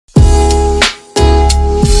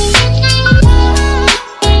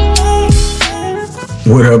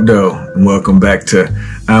What up, though? And welcome back to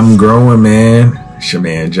I'm growNman. It's your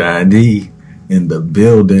man John D in the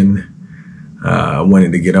building. I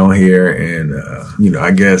wanted to get on here and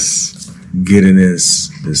I guess get in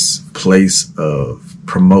this place of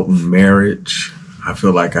promoting marriage. I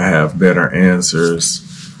feel like I have better answers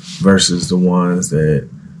versus the ones that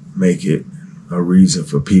make it a reason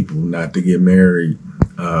for people not to get married.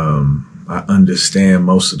 I understand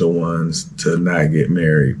most of the ones to not get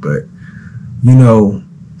married, but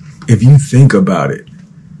if you think about it,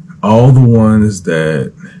 all the ones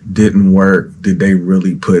that didn't work, did they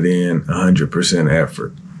really put in 100%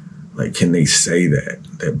 effort? Like, can they say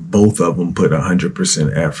that both of them put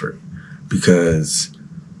 100% effort? Because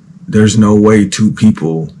there's no way two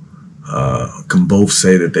people can both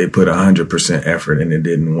say that they put 100% effort and it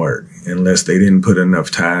didn't work, unless they didn't put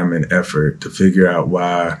enough time and effort to figure out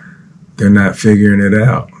why they're not figuring it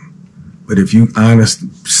out. But if you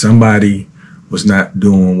honest, somebody was not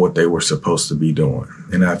doing what they were supposed to be doing.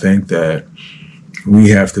 And I think that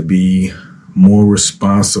we have to be more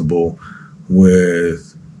responsible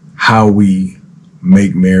with how we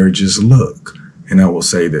make marriages look. And I will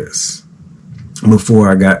say this, before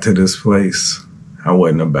I got to this place, I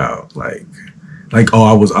wasn't about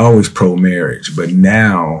I was always pro-marriage, but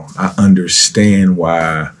now I understand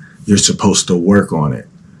why you're supposed to work on it.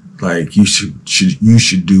 Like, you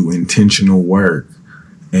should do intentional work,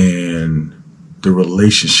 and the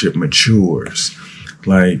relationship matures.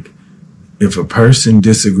 Like, if a person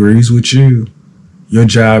disagrees with you, your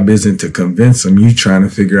job isn't to convince them. You're trying to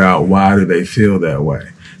figure out why do they feel that way.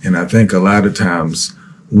 And I think a lot of times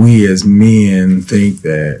we as men think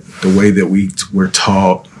that the way that we're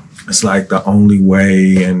taught is like the only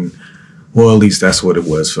way. And well, at least that's what it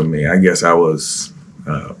was for me. I guess I was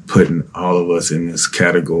putting all of us in this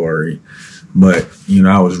category. But,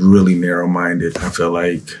 I was really narrow-minded. I feel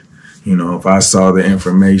like, if I saw the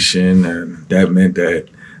information, and that meant that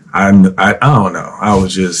I don't know, I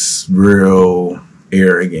was just real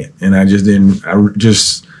arrogant, and I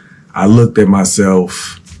looked at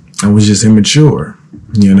myself, I was just immature.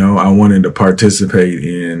 I wanted to participate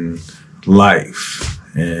in life,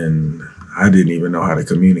 and I didn't even know how to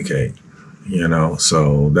communicate,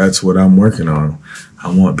 so that's what I'm working on.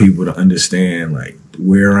 I want people to understand, like,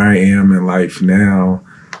 where I am in life now.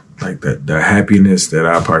 Like, the happiness that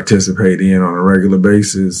I participate in on a regular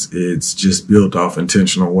basis, it's just built off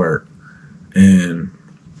intentional work. And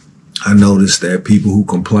I noticed that people who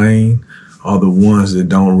complain are the ones that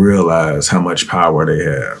don't realize how much power they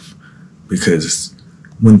have. Because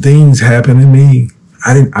when things happen to me,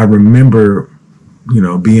 I remember,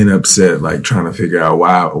 being upset, like trying to figure out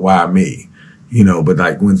why me, but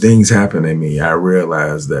like when things happen to me, I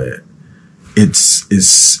realized that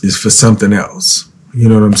it's for something else. You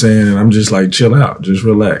know what I'm saying? And I'm just like, chill out, just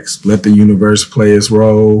relax, let the universe play its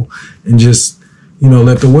role, and just,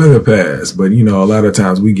 let the weather pass. But, a lot of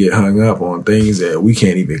times we get hung up on things that we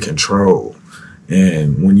can't even control.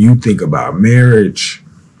 And when you think about marriage,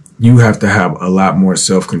 you have to have a lot more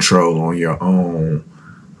self-control on your own,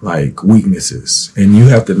 like, weaknesses. And you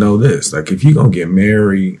have to know this, like, if you're going to get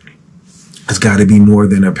married, it's got to be more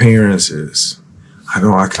than appearances. I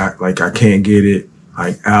can't get it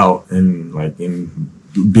out and like in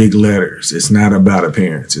big letters. It's not about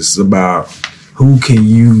appearance. It's about who can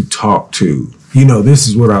you talk to. This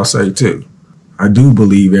is what I'll say too. I do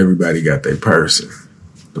believe everybody got their person.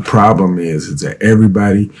 The problem is that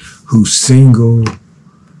everybody who's single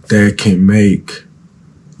that can make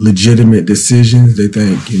legitimate decisions, they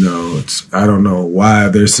think, I don't know why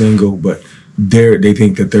they're single, but they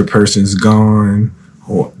think that their person's gone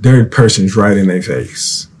or their person's right in their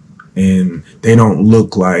face. And they don't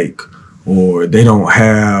look like, or they don't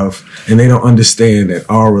have, and they don't understand that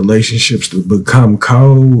all relationships to become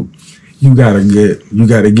cold, you gotta get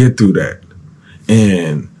through that.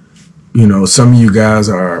 And, some of you guys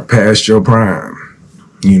are past your prime,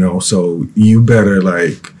 so you better,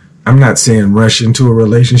 like, I'm not saying rush into a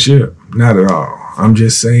relationship, not at all. I'm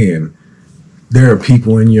just saying there are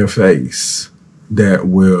people in your face that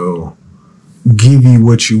will give you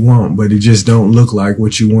what you want, but it just don't look like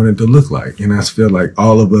what you want it to look like. And I feel like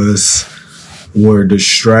all of us were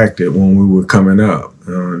distracted when we were coming up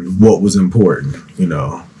on what was important.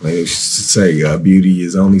 Like they say, beauty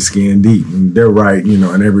is only skin deep. And they're right,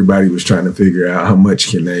 and everybody was trying to figure out how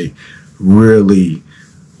much can they really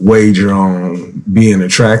wager on being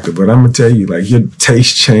attractive. But I'm gonna tell you, like, your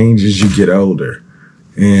taste changes as you get older.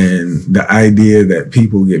 And the idea that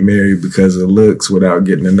people get married because of looks without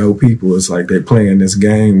getting to know people, it's like they're playing this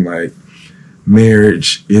game like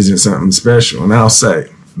marriage isn't something special. And I'll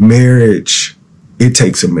say, marriage, it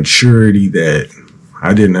takes a maturity that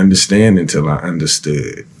I didn't understand until I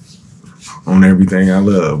understood on everything I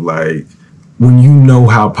love. Like, when you know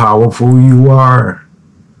how powerful you are,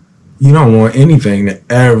 you don't want anything to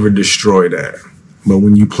ever destroy that. But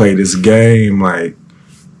when you play this game, like,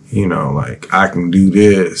 you know, like, I can do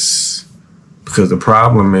this. Because the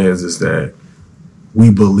problem is that we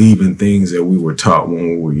believe in things that we were taught when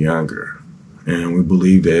we were younger. And we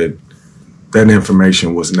believe that that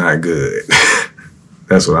information was not good.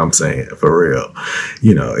 That's what I'm saying, for real.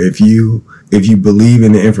 You know, if you believe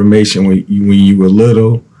in the information when you were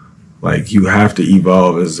little, like, you have to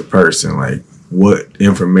evolve as a person. Like, what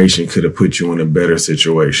information could have put you in a better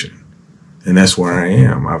situation? And that's where I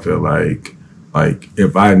am. I feel like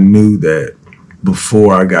if I knew that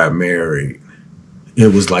before I got married, it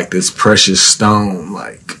was like this precious stone,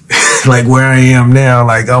 like like where I am now,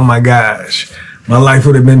 like, oh my gosh, my life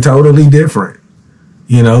would have been totally different,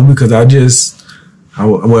 you know, because I guess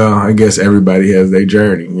everybody has their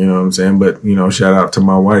journey, you know what I'm saying? But, you know, shout out to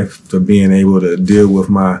my wife for being able to deal with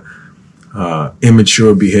my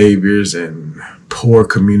immature behaviors and poor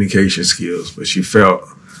communication skills. But she felt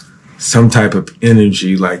some type of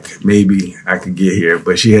energy, like maybe I could get here,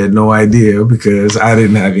 but she had no idea because I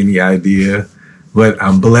didn't have any idea. But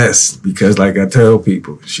I'm blessed because, like I tell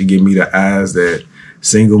people, she gave me the eyes that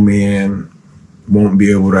single men won't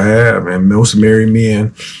be able to have, and most married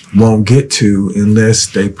men won't get to unless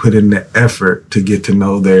they put in the effort to get to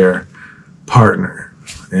know their partner.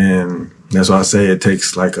 And that's why I say it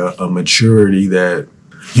takes like a maturity that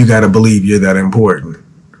you got to believe you're that important.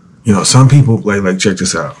 You know, some people, like check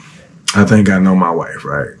this out. I think I know my wife,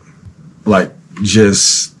 right? Like,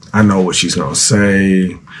 just, I know what she's going to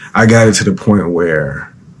say. I got it to the point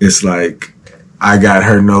where it's like I got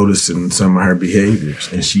her noticing some of her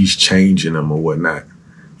behaviors and she's changing them or whatnot,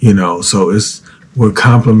 you know. So we're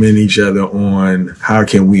complimenting each other on how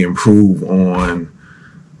can we improve on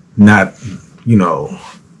not, you know,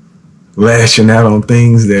 lashing out on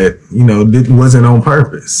things that, you know, wasn't on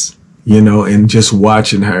purpose, you know. And just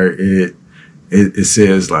watching her, it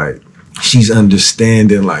says like she's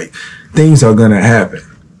understanding, like, things are going to happen.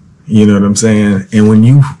 You know what I'm saying? And when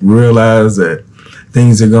you realize that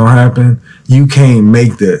things are going to happen, you can't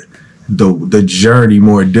make the journey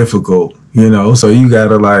more difficult, you know? So you got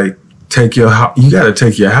to like take your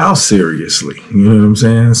house seriously. You know what I'm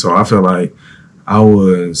saying? So I feel like I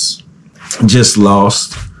was just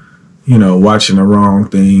lost, you know, watching the wrong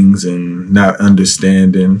things and not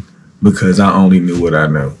understanding because I only knew what I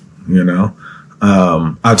know, you know?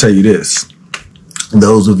 I'll tell you this.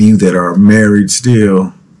 Those of you that are married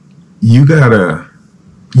still, you gotta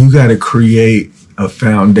create a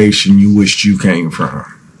foundation you wished you came from.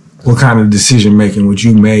 What kind of decision making would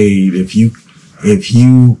you made if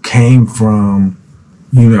you came from,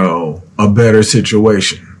 you know, a better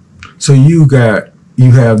situation? So you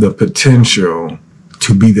have the potential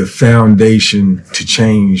to be the foundation to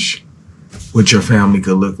change what your family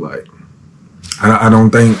could look like. I don't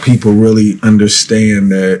think people really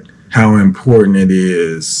understand that, how important it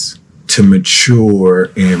is to mature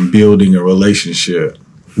in building a relationship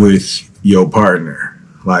with your partner.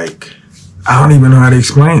 Like, I don't even know how to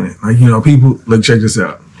explain it. Like, you know, people, like, check this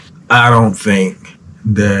out. I don't think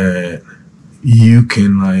that you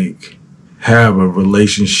can, like, have a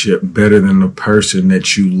relationship better than the person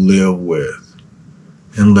that you live with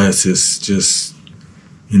unless it's just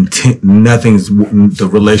the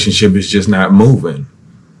relationship is just not moving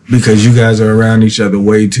because you guys are around each other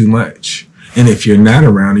way too much. And if you're not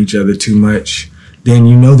around each other too much, then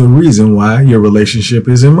you know the reason why your relationship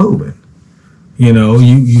isn't moving. You know,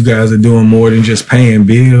 you guys are doing more than just paying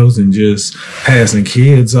bills and just passing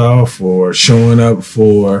kids off or showing up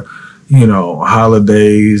for, you know,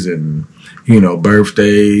 holidays and, you know,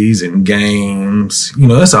 birthdays and games. You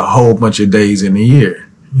know, that's a whole bunch of days in a year.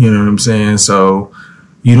 You know what I'm saying? So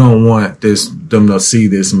you don't want them to see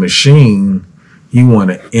this machine. You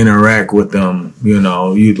want to interact with them. You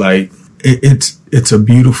know, you like, it's a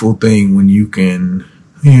beautiful thing when you can,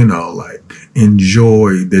 you know, like,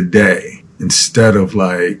 enjoy the day instead of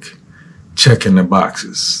like checking the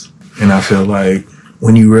boxes. And I feel like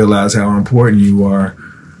when you realize how important you are,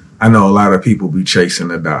 I know a lot of people be chasing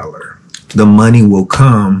the dollar. The money will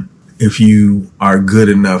come if you are good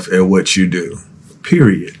enough at what you do,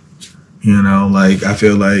 period. You know, like, I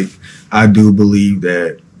feel like I do believe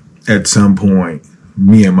that at some point,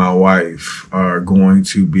 me and my wife are going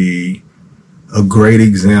to be a great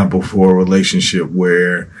example for a relationship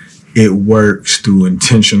where it works through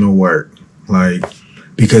intentional work. Like,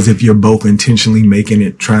 because if you're both intentionally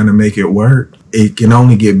trying to make it work, it can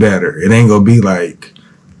only get better. It ain't gonna be like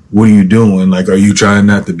what are you doing? Like, are you trying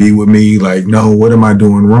not to be with me? Like, no, what am I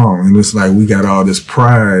doing wrong? And it's like, we got all this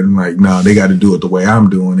pride and like, no, they got to do it the way I'm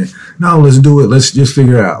doing it. No, let's do it. Let's just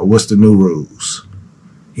figure out what's the new rules.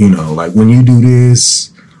 You know, like when you do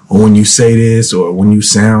this or when you say this or when you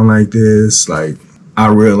sound like this, like I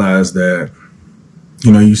realized that,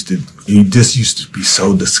 you know, this used to be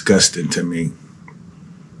so disgusting to me.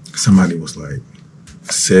 Somebody was like,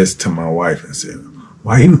 says to my wife and said,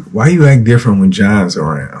 why you act different when John's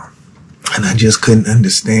around? And I just couldn't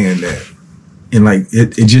understand that. And like,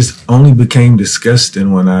 it just only became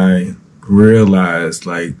disgusting when I realized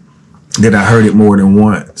like that I heard it more than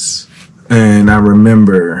once. And I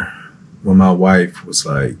remember when my wife was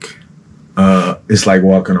like, it's like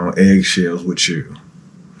walking on eggshells with you.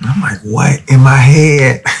 And I'm like, what? In my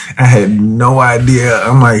head, I had no idea.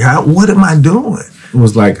 I'm like, what am I doing? It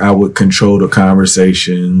was like I would control the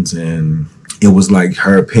conversations, and it was like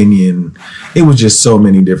her opinion. It was just so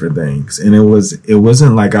many different things. And it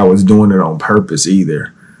wasn't like I was doing it on purpose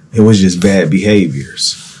either. It was just bad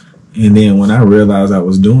behaviors. And then when I realized I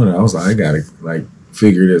was doing it, I was like, I gotta like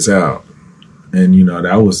figure this out. And you know,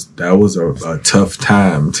 that was a tough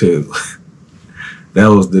time too. That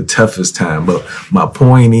was the toughest time. But my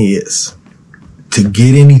point is, to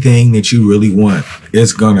get anything that you really want,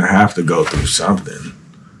 it's gonna have to go through something,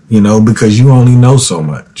 you know, because you only know so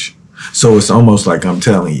much. So it's almost like I'm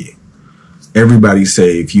telling you, everybody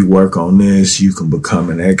say if you work on this, you can become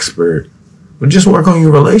an expert. But just work on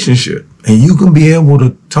your relationship, and you can be able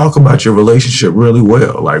to talk about your relationship really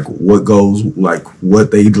well, like what goes, like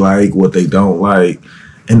what they like, what they don't like.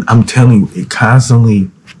 And I'm telling you, it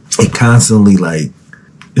constantly like,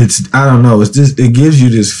 I don't know, it's just, it gives you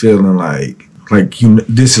this feeling like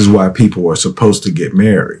this is why people are supposed to get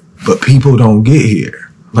married, but people don't get here.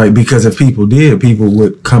 Like, because if people did, people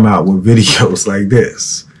would come out with videos like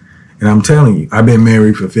this. And I'm telling you, I've been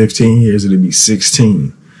married for 15 years. It'll be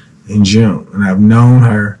 16 in June. And I've known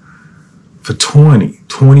her for 20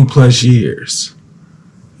 plus years,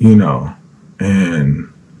 you know,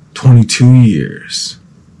 and 22 years.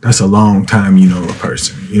 That's a long time, you know, a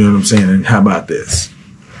person. You know what I'm saying? And how about this?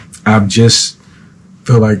 I just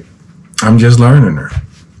feel like I'm just learning her.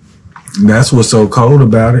 And that's what's so cold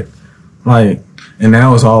about it. Like, and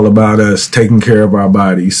now it's all about us taking care of our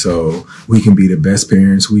bodies so we can be the best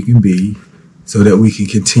parents we can be, so that we can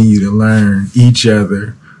continue to learn each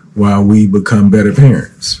other while we become better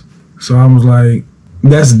parents. So I was like,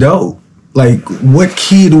 that's dope. Like, what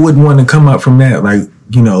kid wouldn't want to come up from that? Like,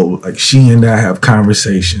 you know, like she and I have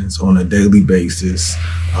conversations on a daily basis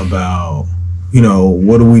about, you know,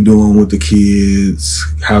 what are we doing with the kids?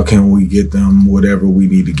 How can we get them whatever we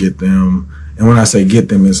need to get them? And when I say get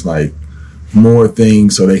them, it's like more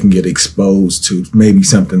things so they can get exposed to maybe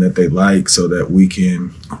something that they like, so that we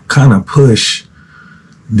can kind of push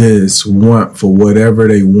this want for whatever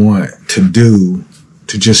they want to do,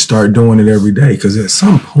 to just start doing it every day. Because at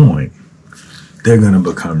some point, they're going to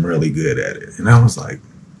become really good at it. And I was like,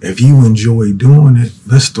 if you enjoy doing it,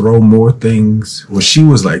 let's throw more things. Well, she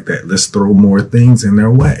was like that. Let's throw more things in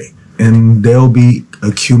their way. And they'll be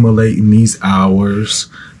accumulating these hours.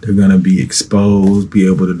 They're going to be exposed, be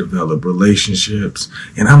able to develop relationships.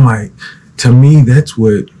 And I'm like, to me, that's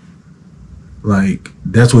what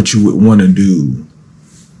you would want to do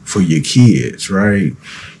for your kids, right?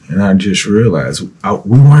 And I just realized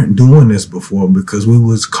we weren't doing this before because we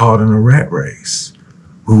was caught in a rat race.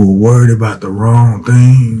 We were worried about the wrong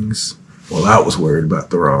things. Well, I was worried about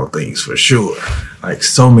the wrong things for sure. Like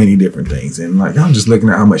so many different things. And like, I'm just looking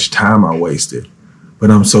at how much time I wasted. But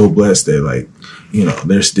I'm so blessed that, like, you know,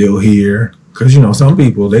 they're still here. Because, you know, some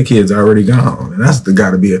people, their kids are already gone. And that's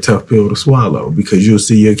got to be a tough pill to swallow, because you'll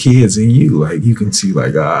see your kids in you. Like, you can see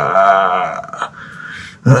like,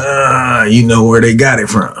 you know where they got it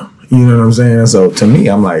from. You know what I'm saying? So to me,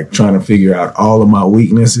 I'm like trying to figure out all of my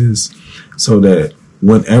weaknesses so that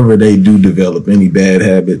whenever they do develop any bad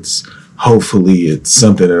habits, hopefully it's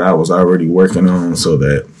something that I was already working on so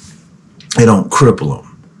that it don't cripple them.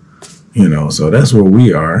 You know, so that's where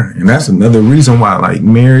we are. And that's another reason why, like,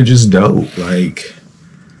 marriage is dope. Like,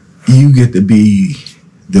 you get to be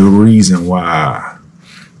the reason why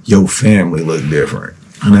your family look different.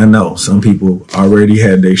 And I know some people already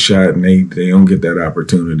had their shot and they don't get that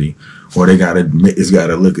opportunity, or it's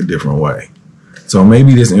gotta look a different way. So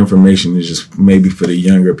maybe this information is just maybe for the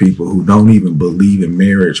younger people who don't even believe in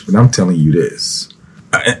marriage, but I'm telling you this.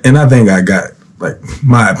 And I think like,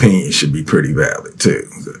 my opinion should be pretty valid too.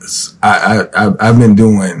 I've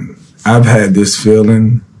had this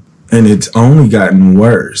feeling, and it's only gotten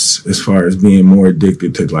worse as far as being more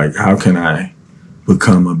addicted to, like, how can I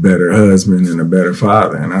become a better husband and a better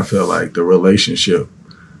father? And I feel like the relationship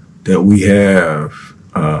that we have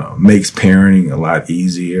makes parenting a lot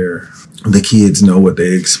easier. The kids know what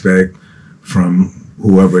they expect from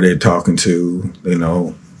whoever they're talking to. They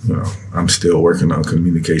know, I'm still working on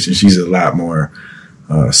communication. She's a lot more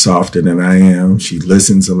softer than I am. She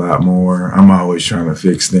listens a lot more. I'm always trying to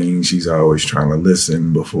fix things. She's always trying to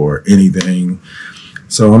listen before anything.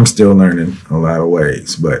 So I'm still learning a lot of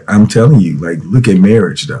ways. But I'm telling you, like, look at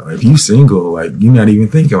marriage, though. If you single, like, you're not even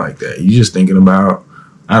thinking like that. You're just thinking about,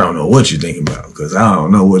 I don't know what you're thinking about, because I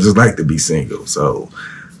don't know what it's like to be single. So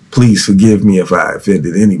please forgive me if I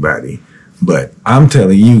offended anybody. But I'm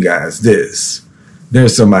telling you guys this.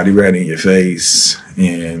 There's somebody right in your face,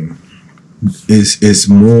 and it's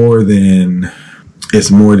more than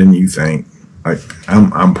you think. Like,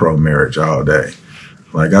 I'm pro marriage all day.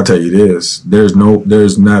 Like, I'll tell you this, there's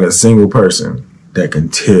not a single person that can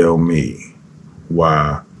tell me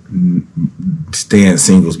why staying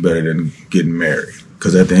single is better than getting married.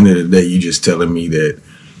 Because at the end of the day, you're just telling me that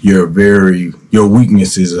your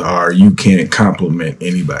weaknesses are you can't compliment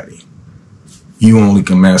anybody. You only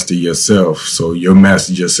can master yourself. So you'll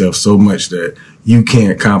master yourself so much that you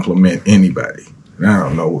can't compliment anybody. And I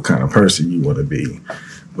don't know what kind of person you want to be,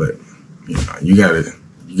 but you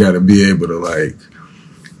gotta be able to, like,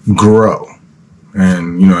 grow.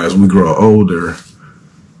 And as we grow older,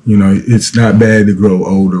 it's not bad to grow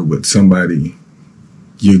older with somebody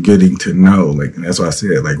you're getting to know. Like, and that's why I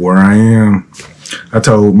said, like, where I am, I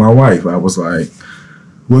told my wife, I was like,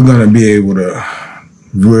 we're gonna be able to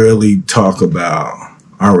really talk about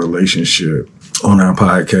our relationship on our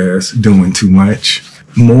podcast, Doing Too Much,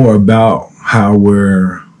 more about how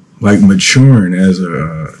we're, like, maturing as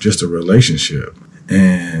just a relationship.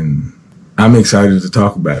 And I'm excited to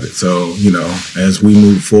talk about it. So, as we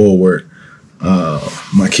move forward,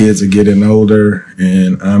 my kids are getting older,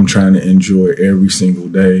 and I'm trying to enjoy every single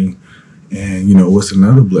day. And, what's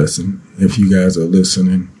another blessing? If you guys are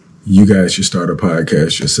listening, you guys should start a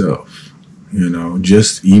podcast yourself.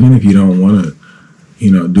 Just even if you don't want to,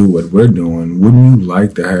 do what we're doing, wouldn't you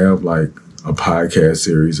like to have, like, a podcast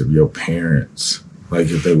series of your parents? Like,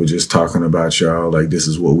 if they were just talking about y'all, like, this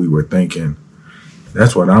is what we were thinking.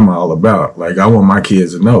 That's what I'm all about. Like, I want my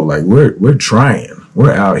kids to know, like, we're trying.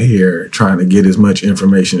 We're out here trying to get as much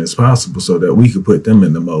information as possible so that we could put them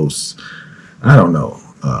in the most, I don't know,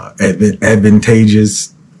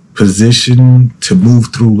 advantageous position to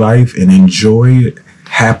move through life and enjoy it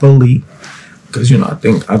happily. Because, I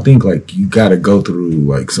think like, you got to go through,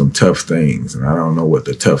 like, some tough things. And I don't know what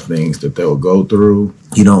the tough things that they'll go through.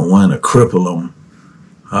 You don't want to cripple them.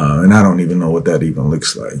 And I don't even know what that even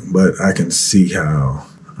looks like. But I can see how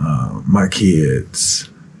my kids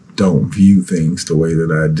don't view things the way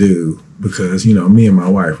that I do. Because, me and my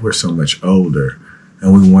wife, we're so much older.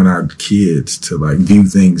 And we want our kids to, like, view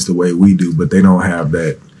things the way we do. But they don't have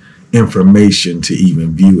that information to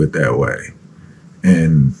even view it that way.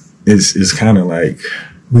 And it's kind of like,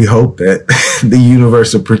 we hope that the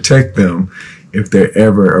universe will protect them if they're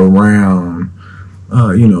ever around,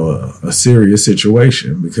 a serious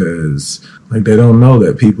situation, because, like, they don't know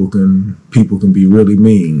that people can be really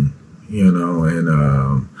mean,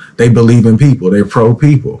 and they believe in people. They're pro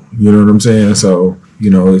people. You know what I'm saying? So,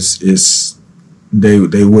 it's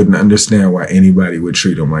they wouldn't understand why anybody would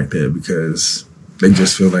treat them like that, because they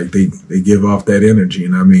just feel like they give off that energy.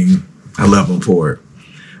 And I love them for it.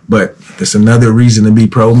 But it's another reason to be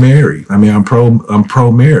pro-marriage. I'm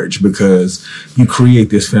pro marriage, because you create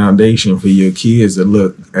this foundation for your kids to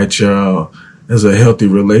look at y'all as a healthy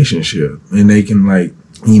relationship. And they can, like,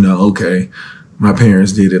 okay, my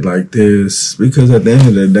parents did it like this. Because at the end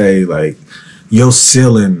of the day, like, your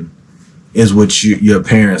ceiling is what your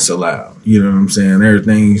parents allow. You know what I'm saying? There are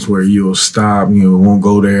things where you'll stop, won't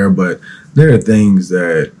go there. But there are things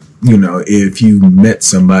that, if you met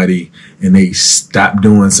somebody and they stopped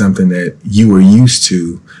doing something that you were used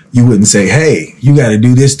to, you wouldn't say, hey, you got to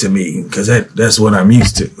do this to me, because that's what I'm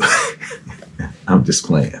used to. I'm just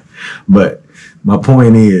playing. But my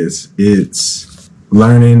point is, it's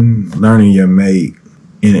learning your mate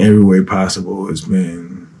in every way possible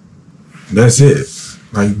that's it.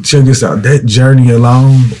 Like, check this out. That journey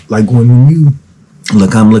alone, like,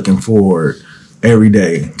 I'm looking forward every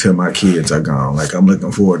day till my kids are gone. Like, I'm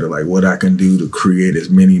looking forward to, like, what I can do to create as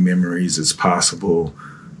many memories as possible,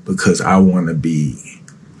 because I want to be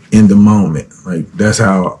in the moment. Like, that's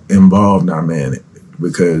how involved I'm in it,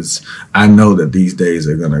 because I know that these days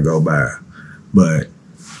are going to go by. But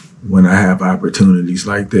when I have opportunities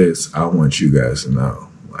like this, I want you guys to know,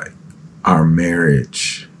 like, our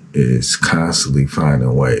marriage is constantly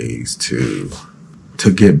finding ways to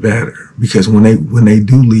get better, because when they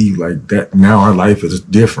do leave like that, now our life is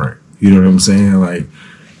different. You know what I'm saying? Like,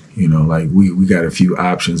 You know, like we got a few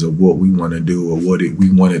options of what we want to do or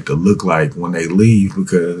we want it to look like when they leave,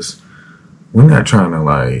 because we're not trying to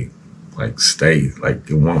like stay like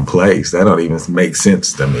in one place. That don't even make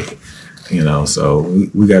sense to me. You know, so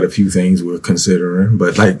we got a few things we're considering,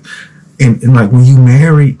 but like, and like when you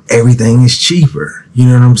marry, everything is cheaper. You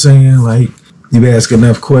know what I'm saying? Like, you ask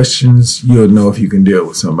enough questions, you'll know if you can deal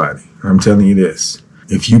with somebody. I'm telling you this.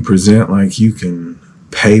 If you present like you can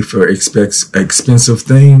pay for expensive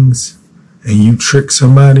things and you trick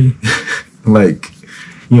somebody, like,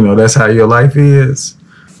 you know, that's how your life is.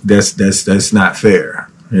 That's not fair.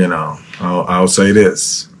 You know, I'll say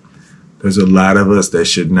this. There's a lot of us that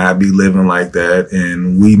should not be living like that.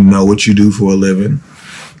 And we know what you do for a living.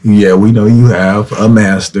 Yeah, we know you have a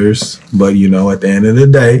master's, but you know, at the end of the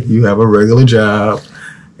day, you have a regular job,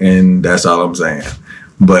 and that's all I'm saying.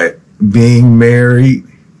 But being married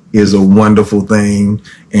is a wonderful thing,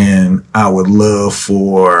 and I would love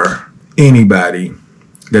for anybody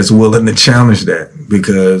that's willing to challenge that,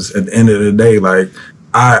 because at the end of the day, like,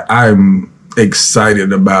 I'm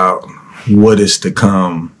excited about what is to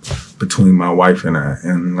come between my wife and I.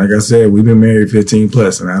 And like I said, we've been married 15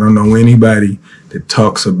 plus, and I don't know anybody that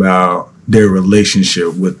talks about their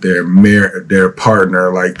relationship with their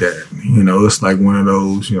partner like that. You know, it's like one of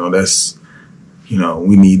those, you know, that's, you know,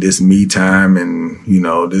 we need this me time, and, you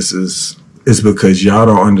know, it's because y'all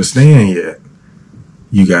don't understand yet.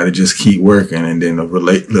 You got to just keep working, and then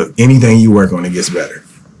look, anything you work on, it gets better.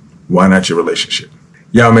 Why not your relationship?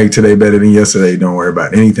 Y'all make today better than yesterday. Don't worry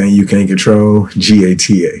about anything you can't control.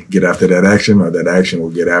 GATA. Get after that action, or that action will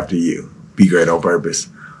get after you. Be great on purpose.